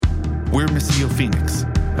We're Missio Phoenix,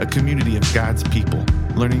 a community of God's people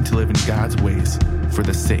learning to live in God's ways for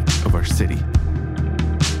the sake of our city.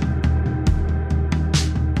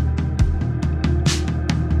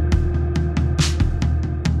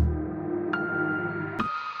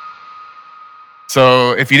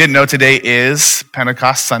 So if you didn't know, today is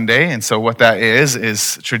Pentecost Sunday, and so what that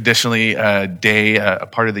is traditionally a day, a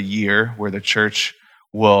part of the year where the church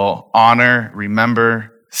will honor,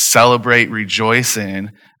 remember, celebrate, rejoice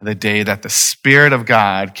in the day that the Spirit of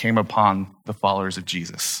God came upon the followers of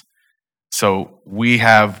Jesus. So we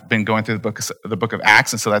have been going through the book of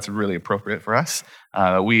Acts, and so that's really appropriate for us.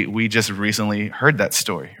 We just recently heard that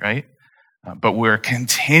story, right? But we're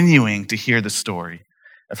continuing to hear the story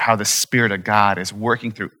of how the Spirit of God is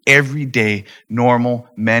working through everyday, normal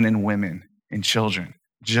men and women and children,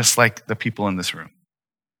 just like the people in this room.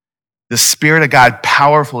 The Spirit of God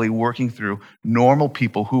powerfully working through normal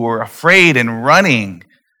people who were afraid and running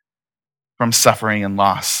from suffering and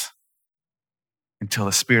loss until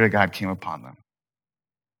the Spirit of God came upon them.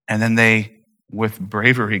 And then they, with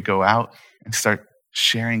bravery, go out and start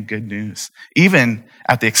sharing good news, even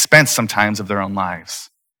at the expense sometimes of their own lives.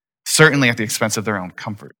 Certainly at the expense of their own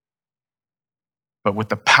comfort. But with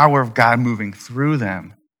the power of God moving through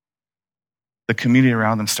them, the community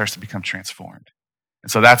around them starts to become transformed.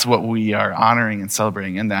 And so that's what we are honoring and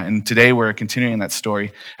celebrating in that. And today we're continuing that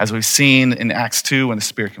story. As we've seen in Acts 2, when the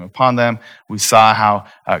Spirit came upon them, we saw how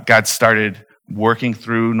God started working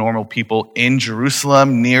through normal people in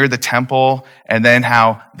Jerusalem near the temple, and then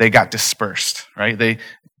how they got dispersed, right?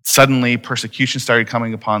 Suddenly persecution started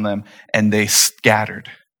coming upon them, and they scattered.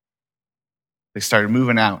 They started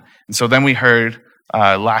moving out. And so then we heard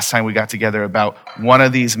last time we got together about one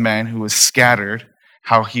of these men who was scattered,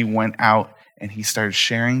 how he went out and he started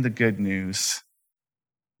sharing the good news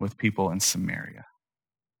with people in Samaria.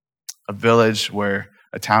 A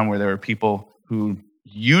town where there were people who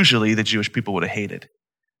usually the Jewish people would have hated.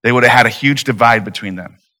 They would have had a huge divide between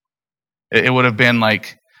them. It would have been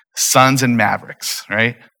like Suns and Mavericks,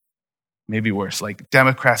 right? Maybe worse, like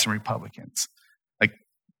Democrats and Republicans.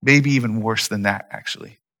 Maybe even worse than that,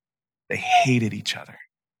 actually. They hated each other.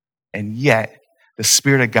 And yet, the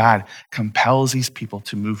Spirit of God compels these people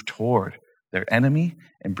to move toward their enemy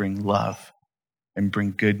and bring love and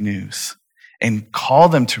bring good news and call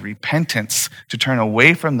them to repentance, to turn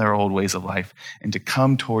away from their old ways of life and to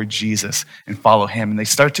come toward Jesus and follow him. And they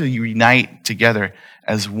start to unite together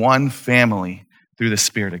as one family through the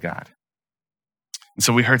Spirit of God. And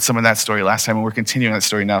so we heard some of that story last time, and we're continuing that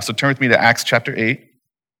story now. So turn with me to Acts chapter 8.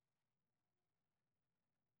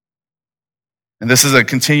 And this is a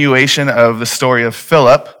continuation of the story of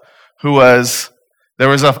Philip, there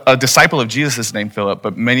was a disciple of Jesus named Philip,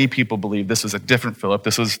 but many people believe this was a different Philip.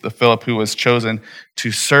 This was the Philip who was chosen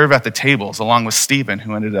to serve at the tables along with Stephen,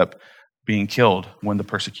 who ended up being killed when the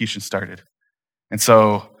persecution started. And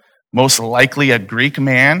so most likely a Greek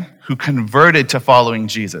man who converted to following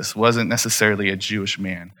Jesus, wasn't necessarily a Jewish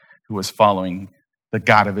man who was following the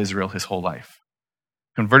God of Israel his whole life.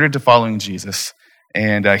 Converted to following Jesus.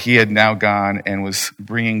 And he had now gone and was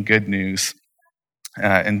bringing good news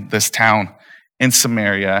in this town in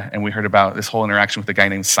Samaria. And we heard about this whole interaction with a guy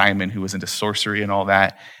named Simon who was into sorcery and all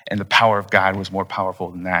that. And the power of God was more powerful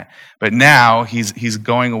than that. But now he's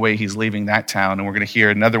going away. He's leaving that town. And we're going to hear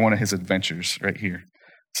another one of his adventures right here.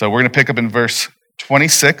 So we're going to pick up in verse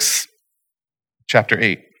 26, chapter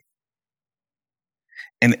 8.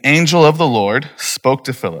 An angel of the Lord spoke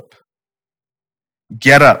to Philip.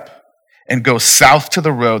 Get up and go south to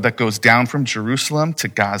the road that goes down from Jerusalem to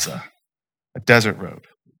Gaza, a desert road.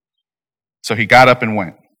 So he got up and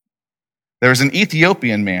went. There was an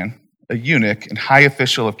Ethiopian man, a eunuch and high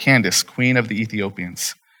official of Candace, queen of the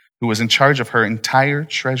Ethiopians, who was in charge of her entire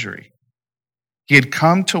treasury. He had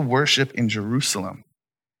come to worship in Jerusalem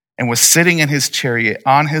and was sitting in his chariot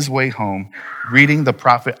on his way home, reading the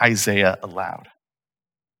prophet Isaiah aloud.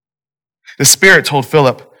 The Spirit told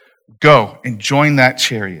Philip, go and join that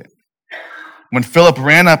chariot. When Philip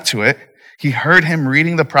ran up to it, he heard him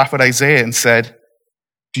reading the prophet Isaiah and said,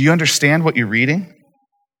 do you understand what you're reading?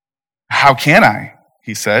 How can I,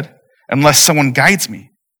 he said, unless someone guides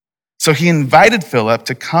me? So he invited Philip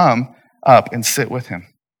to come up and sit with him.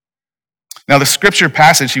 Now the scripture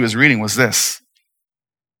passage he was reading was this.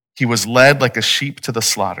 He was led like a sheep to the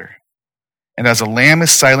slaughter, and as a lamb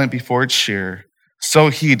is silent before its shearer, so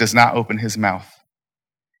he does not open his mouth.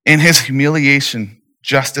 In his humiliation,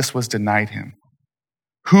 justice was denied him.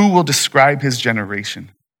 Who will describe his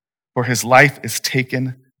generation? For his life is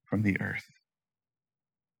taken from the earth.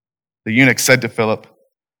 The eunuch said to Philip,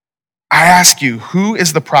 I ask you, who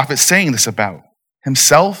is the prophet saying this about?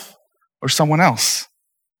 Himself or someone else?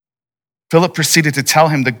 Philip proceeded to tell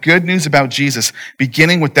him the good news about Jesus,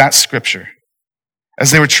 beginning with that scripture. As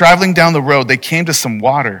they were traveling down the road, they came to some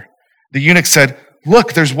water. The eunuch said,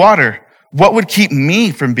 "Look, there's water. What would keep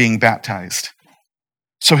me from being baptized?"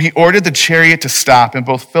 So he ordered the chariot to stop, and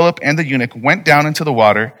both Philip and the eunuch went down into the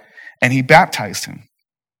water, and he baptized him.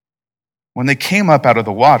 When they came up out of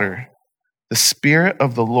the water, the Spirit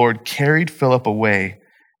of the Lord carried Philip away,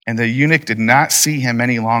 and the eunuch did not see him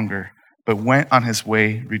any longer, but went on his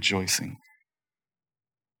way rejoicing.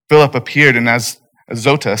 Philip appeared in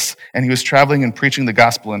Azotus, and he was traveling and preaching the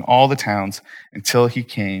gospel in all the towns until he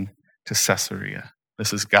came to Caesarea.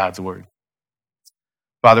 This is God's word.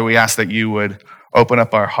 Father, we ask that you would open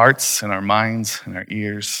up our hearts and our minds and our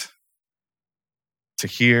ears to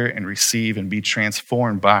hear and receive and be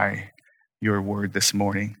transformed by your word this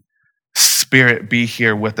morning. Spirit, be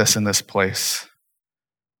here with us in this place,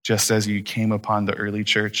 just as you came upon the early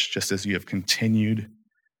church, just as you have continued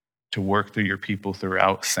to work through your people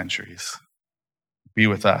throughout centuries. Be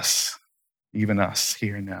with us, even us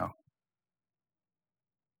here and now.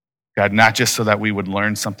 God, not just so that we would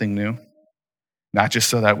learn something new, not just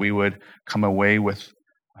so that we would come away with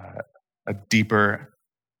a deeper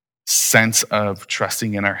sense of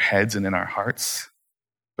trusting in our heads and in our hearts,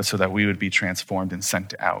 but so that we would be transformed and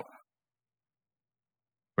sent out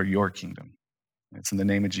for your kingdom. It's in the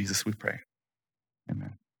name of Jesus we pray.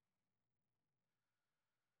 Amen.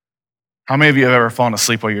 How many of you have ever fallen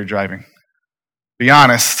asleep while you're driving? Be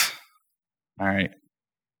honest. All right.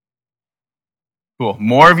 Cool.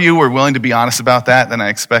 More of you were willing to be honest about that than I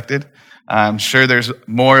expected. I'm sure there's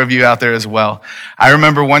more of you out there as well. I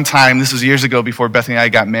remember one time, this was years ago before Bethany and I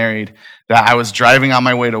got married, that I was driving on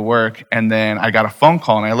my way to work, and then I got a phone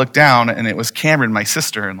call, and I looked down, and it was Cameron, my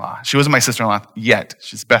sister-in-law. She wasn't my sister-in-law yet.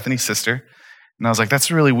 She's Bethany's sister. And I was like,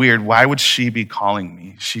 that's really weird. Why would she be calling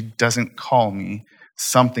me? She doesn't call me.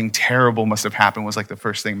 Something terrible must have happened was like the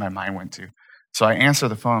first thing my mind went to. So I answer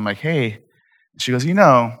the phone. I'm like, hey. She goes,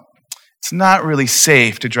 it's not really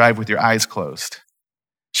safe to drive with your eyes closed.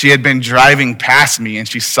 She had been driving past me, and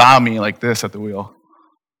she saw me like this at the wheel.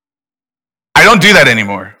 I don't do that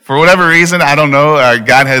anymore. For whatever reason, I don't know.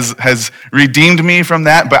 God has redeemed me from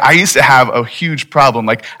that. But I used to have a huge problem.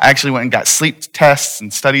 Like, I actually went and got sleep tests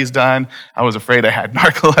and studies done. I was afraid I had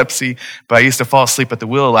narcolepsy, but I used to fall asleep at the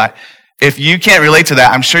wheel a lot. If you can't relate to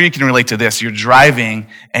that, I'm sure you can relate to this. You're driving,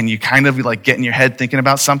 and you kind of like get in your head thinking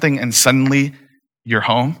about something, and suddenly you're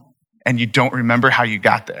home, and you don't remember how you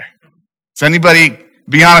got there. Does anybody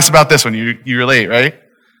be honest about this one? You relate, right?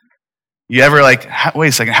 You ever wait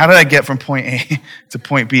a second, how did I get from point A to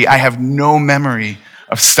point B? I have no memory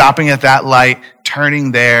of stopping at that light,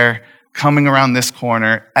 turning there, coming around this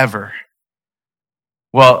corner, ever.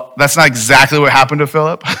 Well, that's not exactly what happened to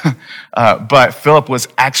Philip, but Philip was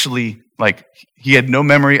actually he had no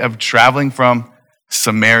memory of traveling from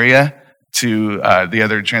Samaria to the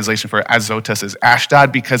other translation for Azotus is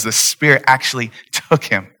Ashdod, because the Spirit actually took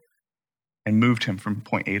him and moved him from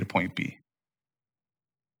point A to point B.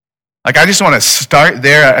 I just want to start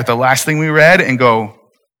there at the last thing we read and go,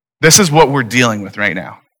 this is what we're dealing with right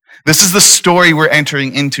now. This is the story we're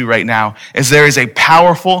entering into right now, is there is a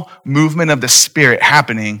powerful movement of the Spirit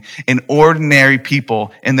happening in ordinary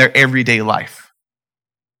people in their everyday life.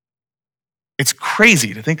 It's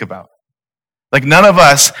crazy to think about. None of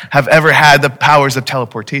us have ever had the powers of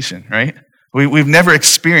teleportation, right? We've never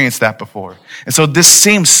experienced that before. And so this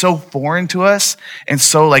seems so foreign to us and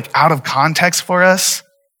so out of context for us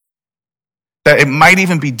that it might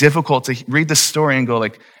even be difficult to read the story and go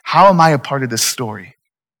how am I a part of this story?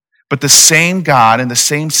 But the same God and the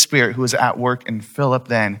same Spirit who was at work in Philip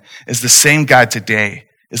then is the same God today,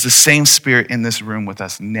 is the same Spirit in this room with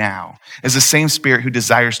us now, is the same Spirit who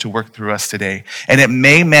desires to work through us today. And it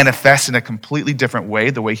may manifest in a completely different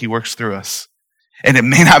way, the way he works through us. And it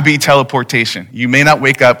may not be teleportation. You may not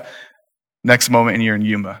wake up next moment and you're in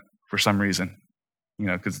Yuma for some reason,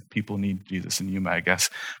 because people need Jesus in Yuma, I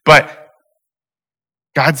guess. But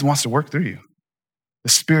God wants to work through you. The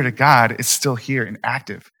Spirit of God is still here and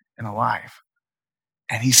active and alive.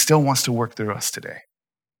 And he still wants to work through us today.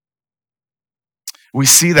 We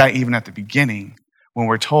see that even at the beginning when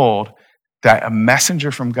we're told that a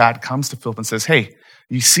messenger from God comes to Philip and says, hey,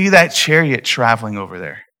 you see that chariot traveling over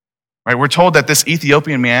there? Right? We're told that this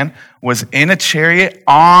Ethiopian man was in a chariot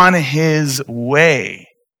on his way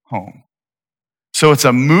home. So it's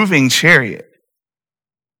a moving chariot.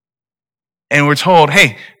 And we're told,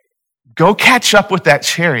 hey, go catch up with that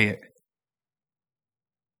chariot.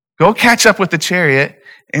 Go catch up with the chariot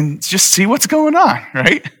and just see what's going on,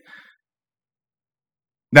 right?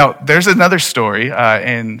 Now, there's another story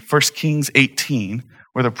in 1 Kings 18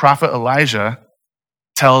 where the prophet Elijah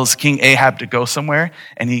tells King Ahab to go somewhere,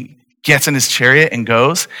 and he gets in his chariot and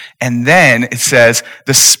goes. And then it says,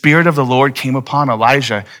 the Spirit of the Lord came upon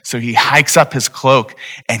Elijah. So he hikes up his cloak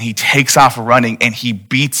and he takes off running and he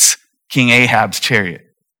beats King Ahab's chariot.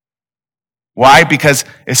 Why? Because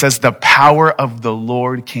it says the power of the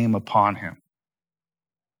Lord came upon him.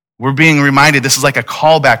 We're being reminded, this is like a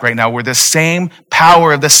callback right now, where the same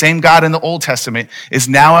power of the same God in the Old Testament is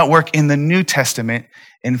now at work in the New Testament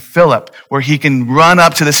in Philip, where he can run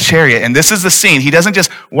up to this chariot. And this is the scene. He doesn't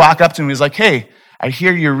just walk up to him. He's like, hey, I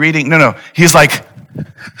hear you're reading. No. He's like,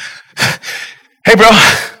 hey, bro,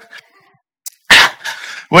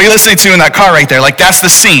 what are you listening to in that car right there? Like, that's the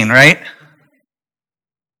scene, right?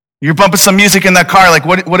 You're bumping some music in that car. Like,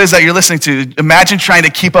 what is that you're listening to? Imagine trying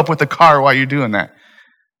to keep up with the car while you're doing that.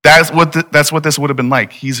 That's what this would have been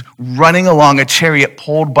like. He's running along a chariot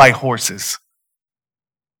pulled by horses.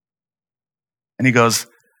 And he goes,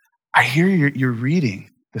 I hear you're reading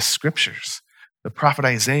the scriptures, the prophet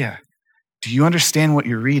Isaiah. Do you understand what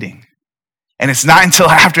you're reading? And it's not until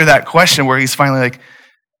after that question where he's finally like,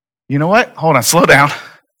 you know what? Hold on, slow down.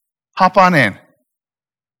 Hop on in.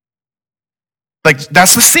 Like,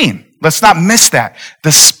 that's the scene. Let's not miss that.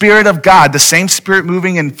 The Spirit of God, the same Spirit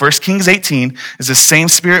moving in 1 Kings 18 is the same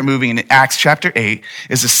Spirit moving in Acts chapter 8,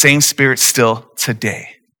 is the same Spirit still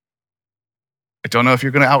today. I don't know if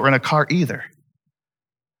you're going to outrun a car either.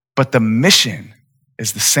 But the mission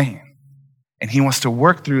is the same. And he wants to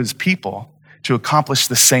work through his people to accomplish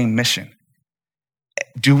the same mission.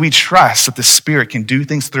 Do we trust that the Spirit can do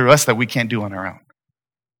things through us that we can't do on our own?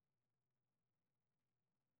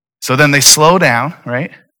 So then they slow down,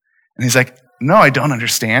 right? And he's like, no, I don't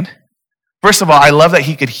understand. First of all, I love that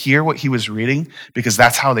he could hear what he was reading because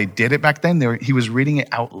that's how they did it back then. He was reading it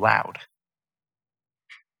out loud.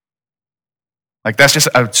 Like, that's just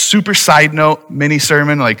a super side note mini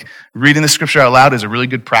sermon. Like, reading the scripture out loud is a really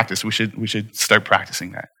good practice. We should start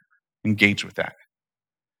practicing that. Engage with that.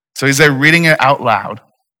 So he's there reading it out loud.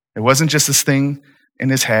 It wasn't just this thing in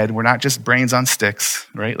his head. We're not just brains on sticks,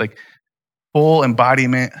 right? Like, full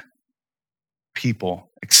embodiment people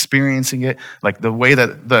experiencing it, like the way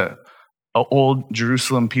that the old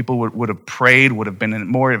Jerusalem people would have prayed, would have been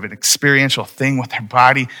more of an experiential thing with their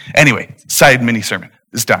body. Anyway, side mini sermon.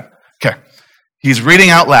 It's done. Okay. He's reading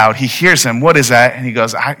out loud. He hears him. What is that? And he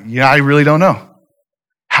goes, I really don't know.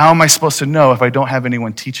 How am I supposed to know if I don't have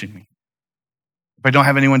anyone teaching me? If I don't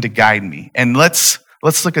have anyone to guide me? And let's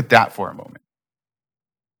look at that for a moment.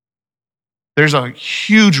 There's a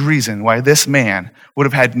huge reason why this man would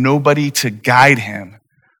have had nobody to guide him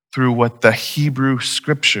through what the Hebrew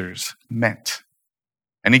scriptures meant.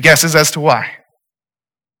 Any guesses as to why?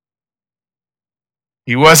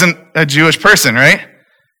 He wasn't a Jewish person, right?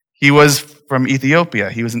 He was from Ethiopia.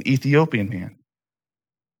 He was an Ethiopian man.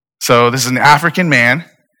 So this is an African man.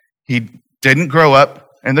 He didn't grow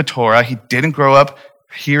up in the Torah. He didn't grow up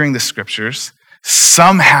hearing the scriptures.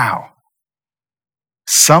 Somehow,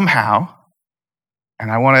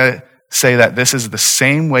 and I want to say that this is the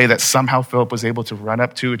same way that somehow Philip was able to run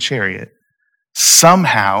up to a chariot.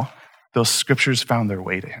 Somehow, those scriptures found their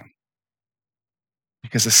way to him.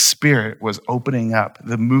 Because the Spirit was opening up.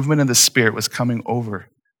 The movement of the Spirit was coming over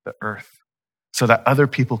the earth so that other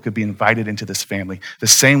people could be invited into this family. The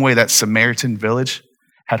same way that Samaritan village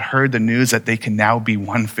had heard the news that they can now be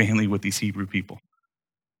one family with these Hebrew people.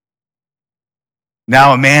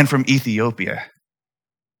 Now a man from Ethiopia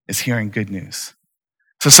is hearing good news.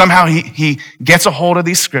 So somehow he gets a hold of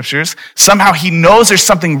these scriptures. Somehow he knows there's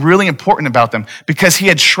something really important about them because he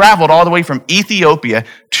had traveled all the way from Ethiopia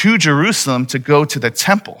to Jerusalem to go to the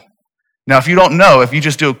temple. Now, if you don't know, if you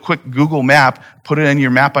just do a quick Google map, put it in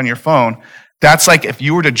your map on your phone, that's like if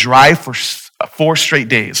you were to drive for 4 straight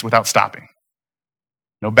days without stopping.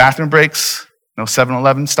 No bathroom breaks, no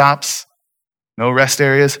 7-Eleven stops, no rest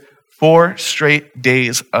areas. 4 straight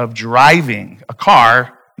days of driving a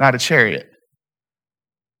car, not a chariot.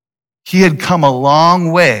 He had come a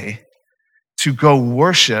long way to go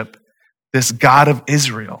worship this God of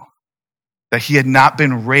Israel that he had not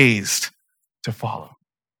been raised to follow.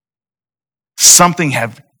 Something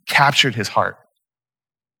had captured his heart,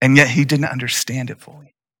 and yet he didn't understand it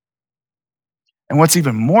fully. And what's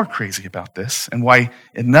even more crazy about this, and why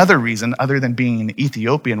another reason other than being an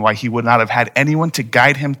Ethiopian, why he would not have had anyone to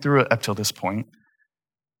guide him through it up till this point,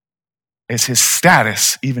 is his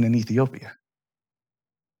status even in Ethiopia.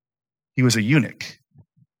 He was a eunuch.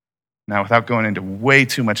 Now, without going into way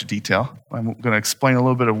too much detail, I'm going to explain a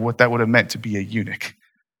little bit of what that would have meant to be a eunuch.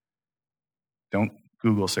 Don't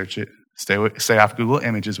Google search it. Stay off Google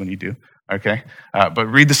Images when you do, okay? But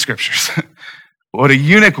read the scriptures. What a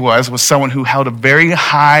eunuch was someone who held a very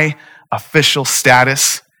high official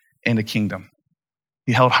status in the kingdom.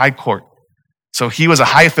 He held high court. So he was a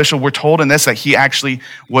high official. We're told in this that he actually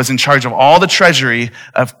was in charge of all the treasury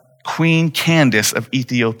of Queen Candace of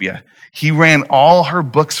Ethiopia. He ran all her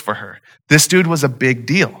books for her. This dude was a big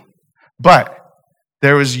deal. But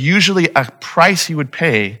there was usually a price he would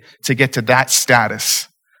pay to get to that status,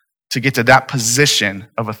 to get to that position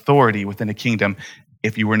of authority within a kingdom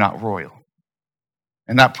if you were not royal.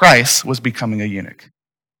 And that price was becoming a eunuch.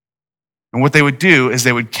 And what they would do is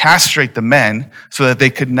they would castrate the men so that they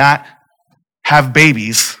could not have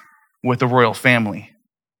babies with the royal family,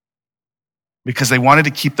 because they wanted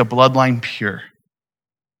to keep the bloodline pure.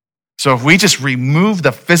 So if we just remove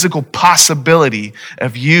the physical possibility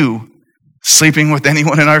of you sleeping with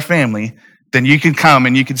anyone in our family, then you can come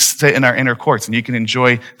and you can sit in our inner courts and you can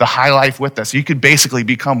enjoy the high life with us. You could basically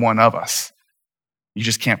become one of us. You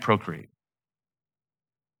just can't procreate.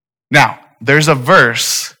 Now, there's a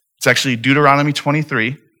verse, it's actually Deuteronomy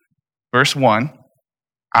 23, verse 1.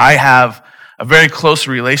 I have a very close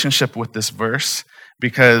relationship with this verse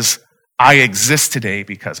because I exist today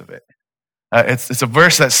because of it. It's a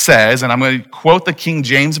verse that says, and I'm going to quote the King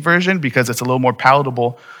James Version because it's a little more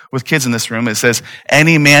palatable with kids in this room. It says,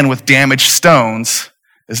 "Any man with damaged stones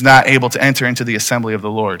is not able to enter into the assembly of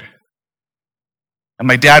the Lord." And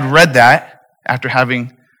my dad read that after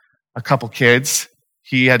having a couple kids.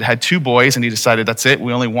 He had 2 boys and he decided, that's it,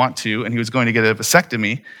 we only want 2, and he was going to get a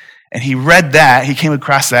vasectomy. And he read that, he came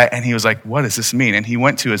across that, and he was like, what does this mean? And he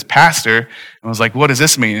went to his pastor and was like, what does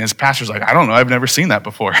this mean? And his pastor's like, I don't know, I've never seen that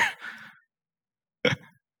before.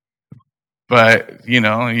 But,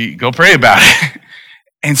 you go pray about it.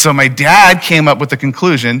 And so my dad came up with the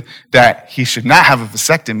conclusion that he should not have a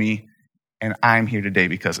vasectomy, and I'm here today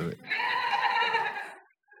because of it.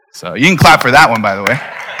 So you can clap for that one, by the way.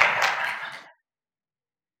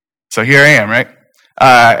 So here I am, right?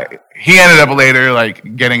 He ended up later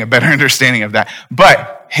getting a better understanding of that.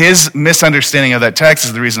 But his misunderstanding of that text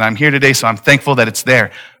is the reason I'm here today, so I'm thankful that it's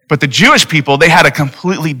there. But the Jewish people, they had a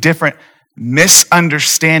completely different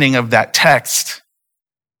misunderstanding of that text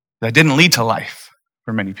that didn't lead to life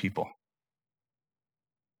for many people.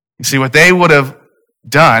 You see, what they would have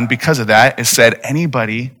done because of that is said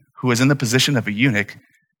anybody who is in the position of a eunuch,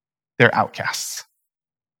 they're outcasts.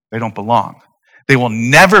 They don't belong. They will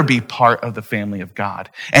never be part of the family of God.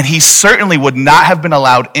 And he certainly would not have been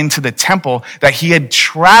allowed into the temple that he had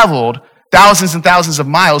traveled thousands and thousands of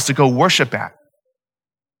miles to go worship at.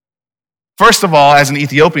 First of all, as an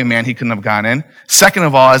Ethiopian man, he couldn't have gone in. Second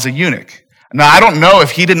of all, as a eunuch. Now, I don't know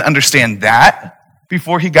if he didn't understand that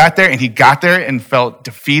before he got there, and he got there and felt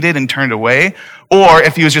defeated and turned away, or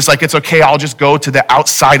if he was just like, it's okay, I'll just go to the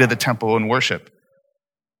outside of the temple and worship.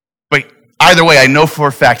 But either way, I know for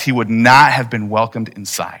a fact he would not have been welcomed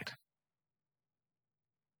inside.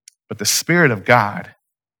 But the Spirit of God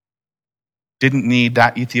didn't need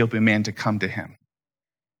that Ethiopian man to come to him.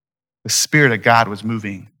 The Spirit of God was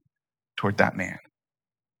moving toward that man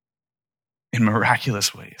in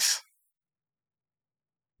miraculous ways.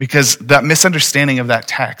 Because that misunderstanding of that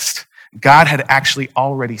text, God had actually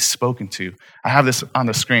already spoken to. I have this on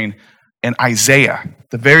the screen in Isaiah,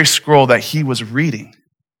 the very scroll that he was reading.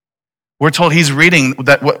 We're told he's reading,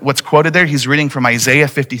 that what's quoted there, he's reading from Isaiah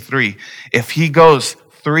 53. If he goes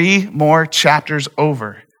 3 more chapters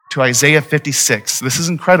over to Isaiah 56, this is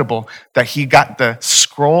incredible that he got the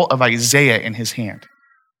scroll of Isaiah in his hand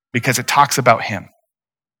because it talks about him.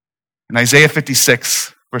 In Isaiah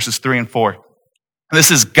 56, verses 3 and 4,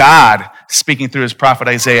 this is God speaking through his prophet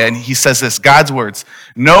Isaiah, and he says this, God's words,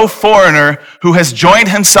 "No foreigner who has joined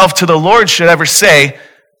himself to the Lord should ever say,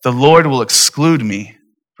 the Lord will exclude me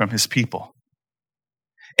from his people.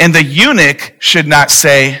 And the eunuch should not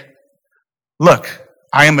say, look,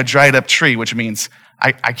 I am a dried up tree," which means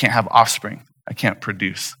I can't have offspring. I can't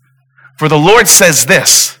produce. "For the Lord says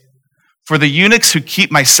this, for the eunuchs who keep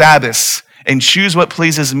my Sabbaths and choose what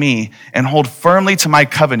pleases me and hold firmly to my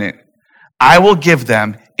covenant, I will give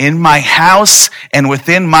them in my house and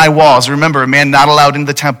within my walls." Remember, a man not allowed in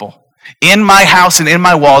the temple. "In my house and in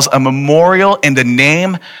my walls, a memorial and a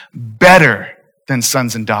name better than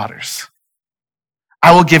sons and daughters.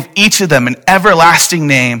 I will give each of them an everlasting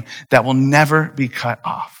name that will never be cut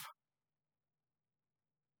off."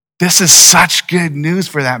 This is such good news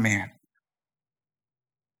for that man.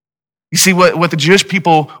 You see, what the Jewish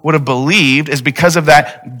people would have believed is because of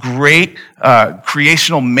that great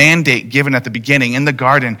creational mandate given at the beginning in the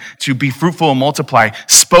garden to be fruitful and multiply,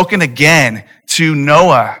 spoken again to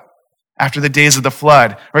Noah after the days of the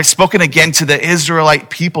flood, right? Spoken again to the Israelite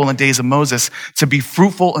people in the days of Moses to be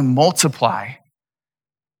fruitful and multiply.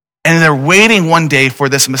 And they're waiting one day for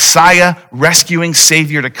this Messiah rescuing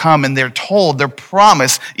Savior to come. And they're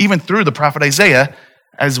promised, even through the prophet Isaiah,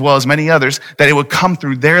 as well as many others, that it would come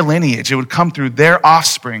through their lineage. It would come through their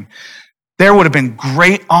offspring. There would have been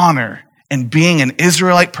great honor in being an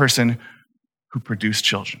Israelite person who produced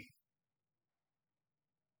children.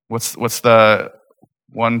 What's the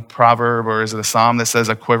one proverb, or is it a psalm that says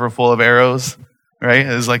a quiver full of arrows, right?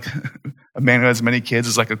 It's like a man who has many kids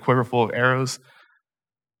is like a quiver full of arrows.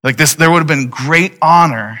 Like this, there would have been great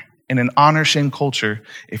honor in an honor-shame culture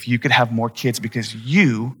if you could have more kids, because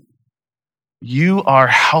you are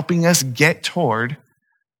helping us get toward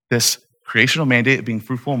this creational mandate of being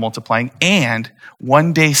fruitful and multiplying, and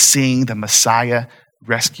one day seeing the Messiah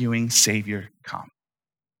rescuing Savior come.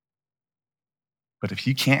 But if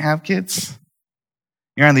you can't have kids,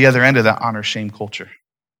 you're on the other end of that honor-shame culture.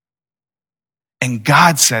 And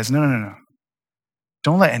God says, no.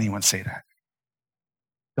 Don't let anyone say that.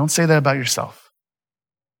 Don't say that about yourself.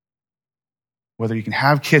 Whether you can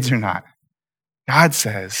have kids or not. God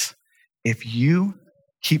says, if you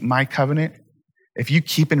keep my covenant, if you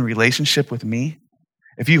keep in relationship with me,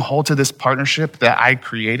 if you hold to this partnership that I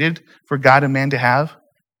created for God and man to have,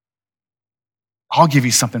 I'll give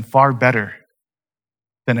you something far better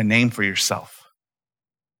than a name for yourself.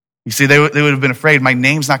 You see, they would have been afraid, my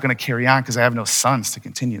name's not going to carry on because I have no sons to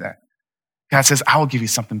continue that. God says, I will give you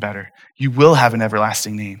something better. You will have an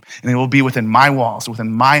everlasting name, and it will be within my walls,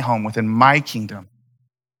 within my home, within my kingdom.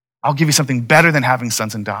 I'll give you something better than having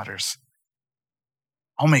sons and daughters.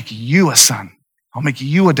 I'll make you a son. I'll make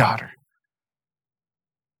you a daughter.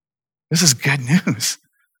 This is good news.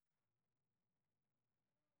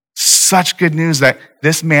 Such good news that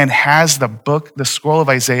this man has the scroll of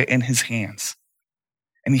Isaiah in his hands.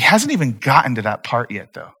 And he hasn't even gotten to that part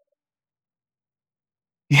yet, though.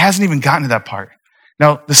 He hasn't even gotten to that part.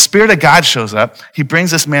 Now, the Spirit of God shows up. He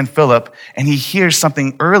brings this man Philip, and he hears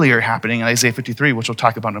something earlier happening in Isaiah 53, which we'll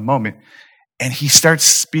talk about in a moment. And he starts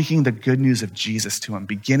speaking the good news of Jesus to him,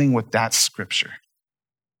 beginning with that scripture.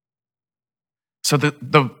 So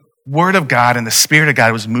the Word of God and the Spirit of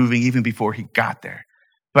God was moving even before he got there.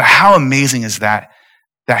 But how amazing is that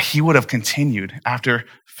he would have continued after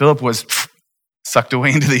Philip was sucked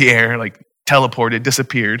away into the air, like teleported,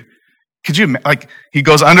 disappeared. Could you, like, he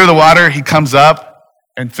goes under the water, he comes up,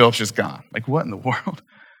 and Philip's just gone. Like, what in the world?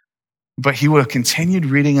 But he would have continued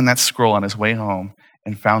reading in that scroll on his way home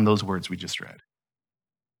and found those words we just read.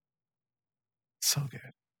 So good.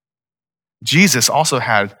 Jesus also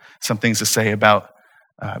had some things to say about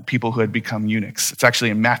people who had become eunuchs. It's actually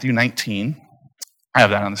in Matthew 19. I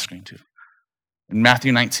have that on the screen too. In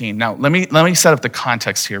Matthew 19. Now, let me set up the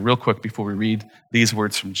context here real quick before we read these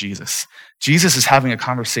words from Jesus. Jesus is having a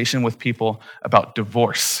conversation with people about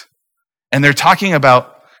divorce. And they're talking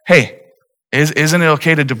about, hey, isn't it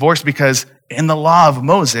okay to divorce? Because in the law of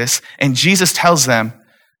Moses, and Jesus tells them,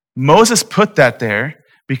 Moses put that there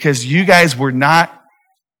because you guys were not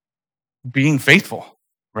being faithful,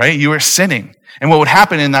 right? You were sinning. And what would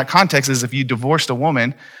happen in that context is if you divorced a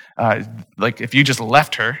woman, like if you just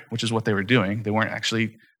left her, which is what they were doing, they weren't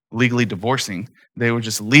actually legally divorcing. They were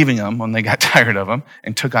just leaving them when they got tired of them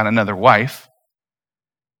and took on another wife.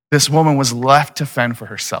 This woman was left to fend for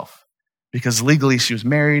herself because legally she was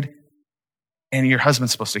married and your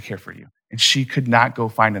husband's supposed to care for you. And she could not go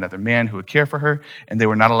find another man who would care for her, and they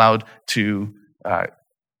were not allowed to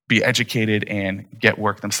be educated and get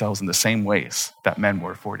work themselves in the same ways that men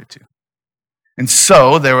were afforded to. And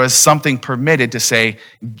so there was something permitted to say,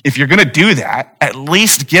 if you're going to do that, at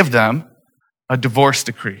least give them a divorce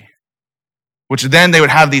decree, which then they would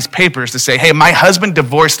have these papers to say, hey, my husband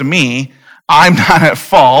divorced me, I'm not at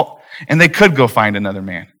fault, and they could go find another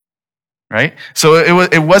man, right? So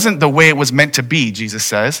it wasn't the way it was meant to be, Jesus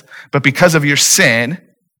says, but because of your sin,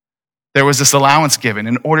 there was this allowance given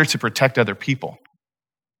in order to protect other people.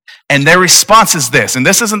 And their response is this, and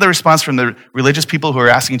this isn't the response from the religious people who are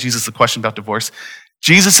asking Jesus the question about divorce.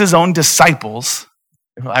 Jesus' own disciples,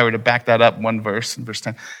 if I were to back that up one verse, in verse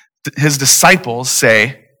 10, his disciples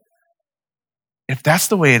say, if that's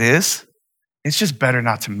the way it is, it's just better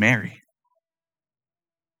not to marry.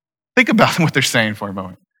 Think about what they're saying for a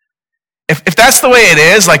moment. If that's the way it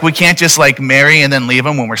is, like we can't just like marry and then leave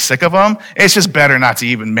them when we're sick of them, it's just better not to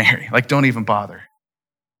even marry. Like don't even bother.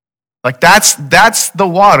 Like that's the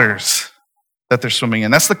waters that they're swimming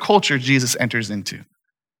in. That's the culture Jesus enters into.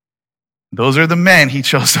 Those are the men he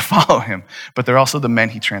chose to follow him, but they're also the men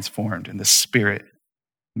he transformed, and the Spirit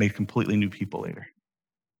made completely new people later.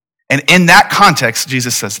 And in that context,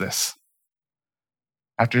 Jesus says this.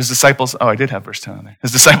 After his disciples, I did have verse 10 on there.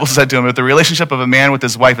 His disciples said to him, if the relationship of a man with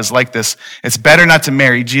his wife is like this, it's better not to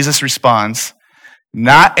marry. Jesus responds,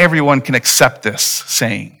 Not everyone can accept this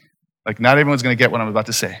saying. Like, not everyone's going to get what I'm about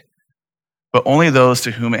to say, but only those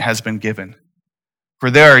to whom it has been given. For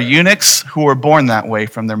there are eunuchs who were born that way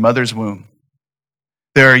from their mother's womb.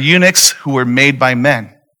 There are eunuchs who were made by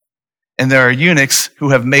men, and there are eunuchs who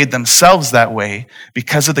have made themselves that way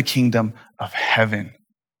because of the kingdom of heaven.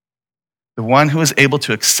 The one who is able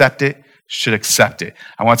to accept it should accept it.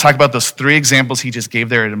 I want to talk about those three examples he just gave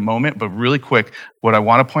there in a moment, but really quick, what I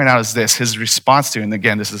want to point out is this. His response to, and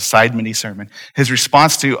again, this is a side mini sermon, his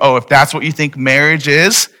response to, if that's what you think marriage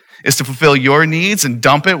is to fulfill your needs and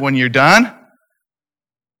dump it when you're done.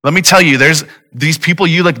 Let me tell you, there's these people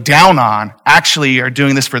you look down on actually are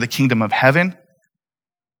doing this for the kingdom of heaven.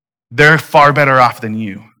 They're far better off than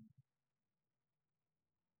you.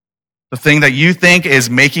 The thing that you think is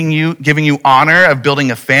giving you honor of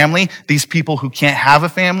building a family, these people who can't have a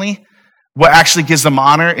family, what actually gives them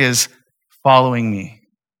honor is following me,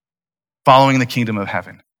 following the kingdom of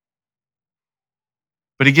heaven.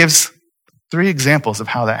 But he gives three examples of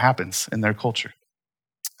how that happens in their culture.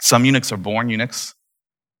 Some eunuchs are born eunuchs.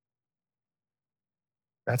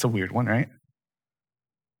 That's a weird one, right?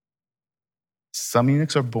 Some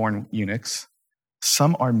eunuchs are born eunuchs.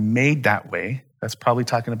 Some are made that way. That's probably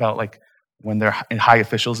talking about like when they're high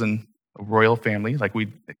officials in a royal family, like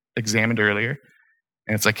we examined earlier.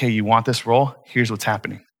 And it's like, hey, you want this role? Here's what's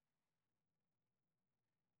happening.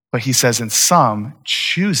 But he says, and some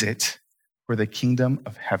choose it for the kingdom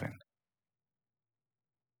of heaven.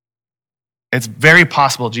 It's very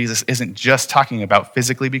possible Jesus isn't just talking about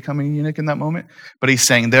physically becoming a eunuch in that moment, but he's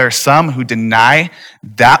saying there are some who deny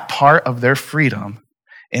that part of their freedom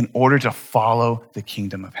in order to follow the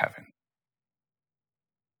kingdom of heaven.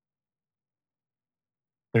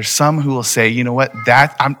 There's some who will say, you know what,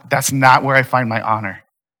 that's not where I find my honor.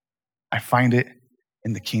 I find it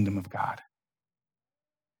in the kingdom of God.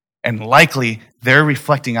 And likely they're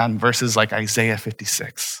reflecting on verses like Isaiah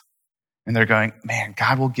 56. And they're going, man,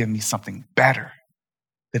 God will give me something better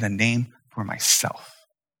than a name for myself.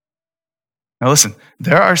 Now listen,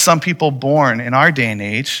 there are some people born in our day and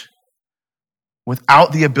age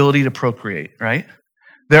without the ability to procreate, right?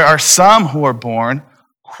 There are some who are born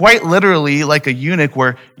quite literally like a eunuch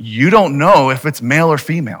where you don't know if it's male or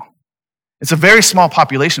female. It's a very small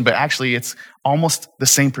population, but actually it's almost the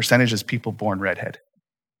same percentage as people born redhead.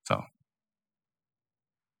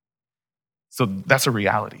 So that's a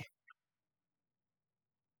reality.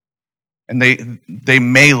 And they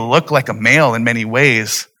may look like a male in many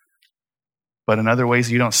ways, but in other ways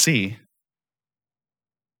you don't see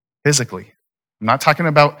physically. I'm not talking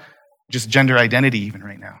about just gender identity even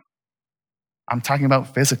right now. I'm talking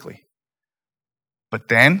about physically. But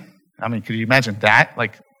then, could you imagine that?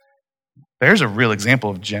 Like, there's a real example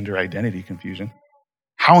of gender identity confusion.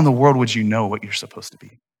 How in the world would you know what you're supposed to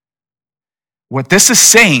be? What this is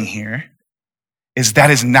saying here is that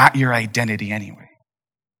is not your identity anyway.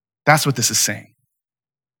 That's what this is saying.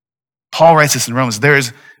 Paul writes this in Romans. There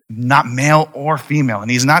is not male or female,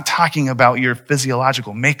 and he's not talking about your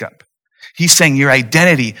physiological makeup. He's saying your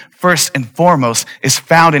identity, first and foremost, is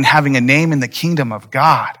found in having a name in the kingdom of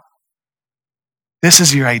God. This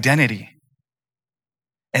is your identity.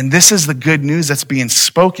 And this is the good news that's being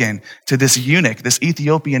spoken to this eunuch, this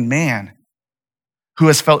Ethiopian man, who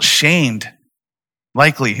has felt shamed,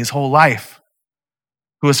 likely his whole life,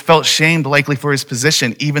 who has felt shamed likely for his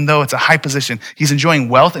position, even though it's a high position. He's enjoying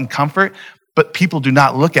wealth and comfort, but people do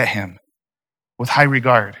not look at him with high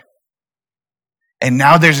regard. And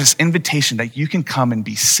now there's this invitation that you can come and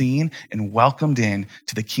be seen and welcomed in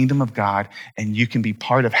to the kingdom of God, and you can be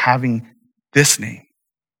part of having this name,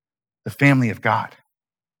 the family of God.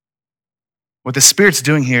 What the Spirit's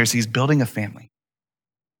doing here is he's building a family.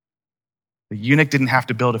 The eunuch didn't have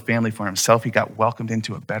to build a family for himself. He got welcomed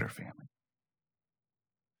into a better family.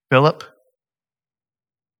 Philip,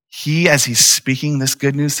 as he's speaking this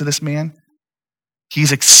good news to this man,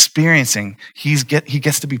 he's experiencing, he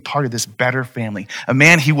gets to be part of this better family. A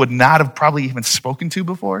man he would not have probably even spoken to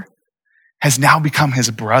before has now become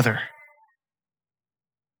his brother.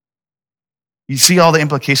 You see all the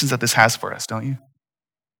implications that this has for us, don't you?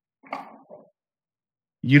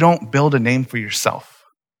 You don't build a name for yourself.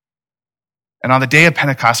 And on the day of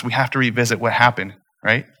Pentecost, we have to revisit what happened,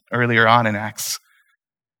 right? Earlier on in Acts.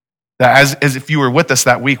 That as if you were with us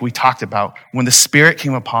that week, we talked about when the Spirit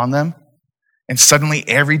came upon them, and suddenly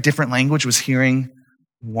every different language was hearing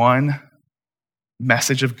one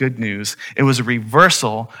message of good news. It was a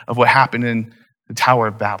reversal of what happened in the Tower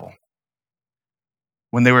of Babel.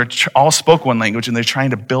 When they were all spoke one language and they're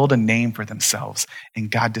trying to build a name for themselves, and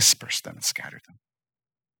God dispersed them and scattered them.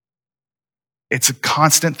 It's a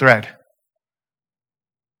constant thread.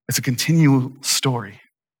 It's a continual story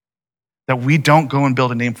that we don't go and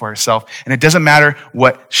build a name for ourselves. And it doesn't matter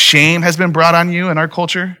what shame has been brought on you in our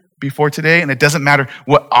culture before today, and it doesn't matter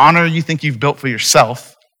what honor you think you've built for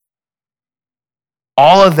yourself.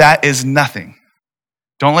 All of that is nothing.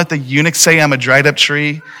 Don't let the eunuch say I'm a dried up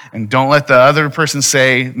tree, and don't let the other person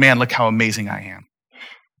say, man, look how amazing I am.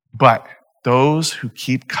 But those who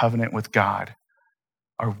keep covenant with God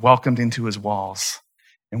are welcomed into his walls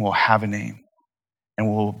and will have a name and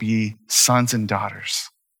will be sons and daughters.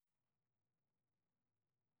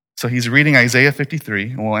 So he's reading Isaiah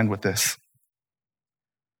 53, and we'll end with this.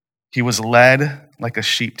 He was led like a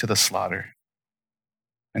sheep to the slaughter,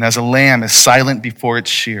 and as a lamb is silent before its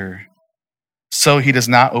shearer, so he does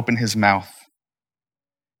not open his mouth.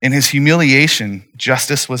 In his humiliation,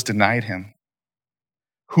 justice was denied him.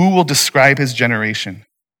 Who will describe his generation?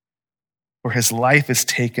 For his life is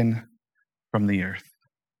taken from the earth.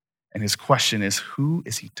 And his question is, who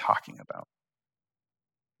is he talking about?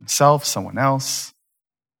 Himself, someone else?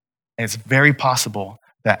 And it's very possible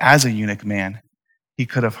that as a eunuch man, he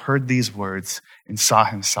could have heard these words and saw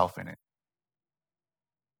himself in it.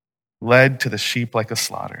 Led to the sheep like a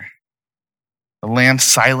slaughter, the lamb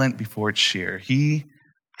silent before its shearer. He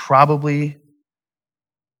probably,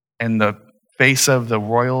 in the face of the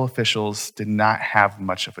royal officials, did not have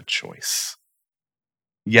much of a choice.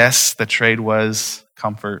 Yes, the trade was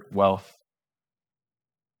comfort, wealth,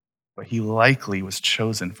 but he likely was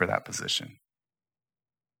chosen for that position.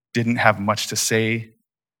 Didn't have much to say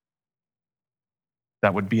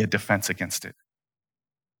that would be a defense against it.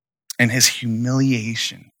 In his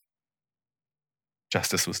humiliation,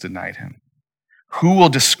 justice was denied him. Who will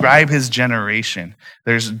describe his generation?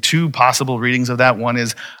 There's two possible readings of that. One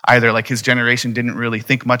is either like his generation didn't really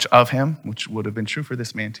think much of him, which would have been true for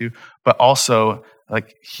this man too, but also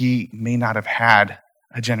like he may not have had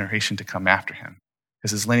a generation to come after him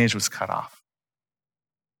because his lineage was cut off.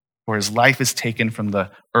 Or his life is taken from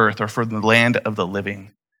the earth or from the land of the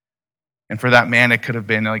living. And for that man, it could have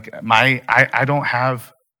been like, I don't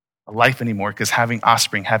have a life anymore because having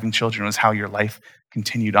offspring, having children was how your life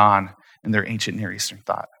continued on in their ancient Near Eastern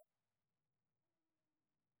thought.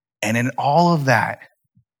 And in all of that,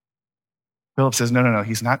 Philip says, no,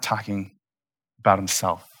 he's not talking about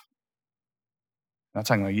himself. Not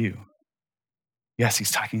talking about you. Yes,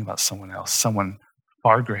 he's talking about someone else, someone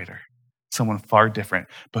far greater, someone far different,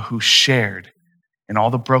 but who shared in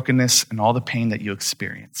all the brokenness and all the pain that you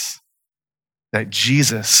experience. That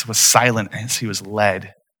Jesus was silent as he was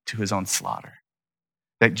led to his own slaughter.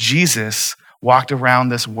 That Jesus walked around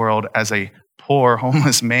this world as a poor,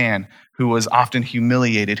 homeless man who was often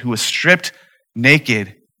humiliated, who was stripped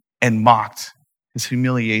naked and mocked. His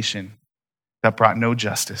humiliation that brought no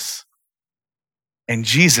justice. And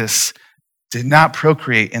Jesus did not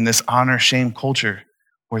procreate in this honor-shame culture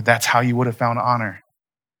where that's how you would have found honor.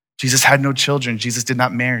 Jesus had no children. Jesus did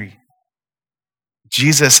not marry.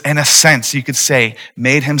 Jesus, in a sense, you could say,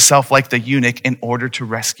 made himself like the eunuch in order to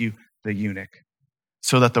rescue the eunuch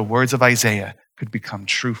so that the words of Isaiah could become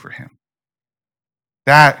true for him.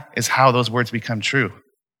 That is how those words become true.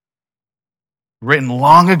 Written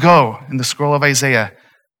long ago in the scroll of Isaiah,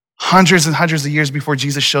 hundreds and hundreds of years before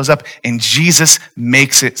Jesus shows up, and Jesus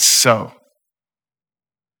makes it so.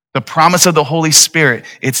 The promise of the Holy Spirit,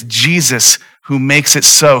 it's Jesus who makes it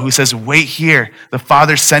so, who says, wait here. The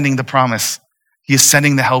Father's sending the promise. He is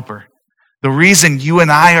sending the helper. The reason you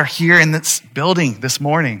and I are here in this building this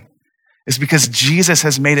morning is because Jesus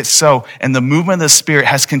has made it so, and the movement of the Spirit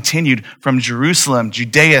has continued from Jerusalem,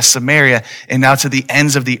 Judea, Samaria, and now to the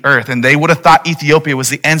ends of the earth. And they would have thought Ethiopia was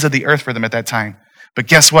the ends of the earth for them at that time. But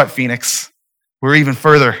guess what, Phoenix? We're even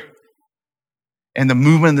further. And the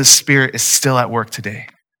movement of the Spirit is still at work today.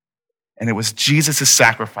 And it was Jesus'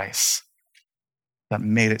 sacrifice that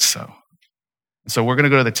made it so. And so we're going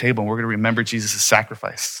to go to the table and we're going to remember Jesus'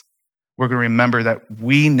 sacrifice. We're going to remember that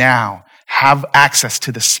we now have access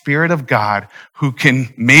to the Spirit of God who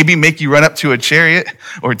can maybe make you run up to a chariot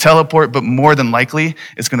or teleport, but more than likely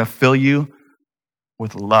is going to fill you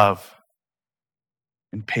with love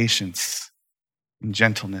and patience and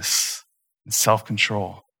gentleness and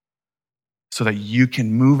self-control so that you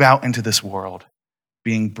can move out into this world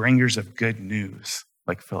being bringers of good news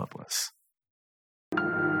like Philip was.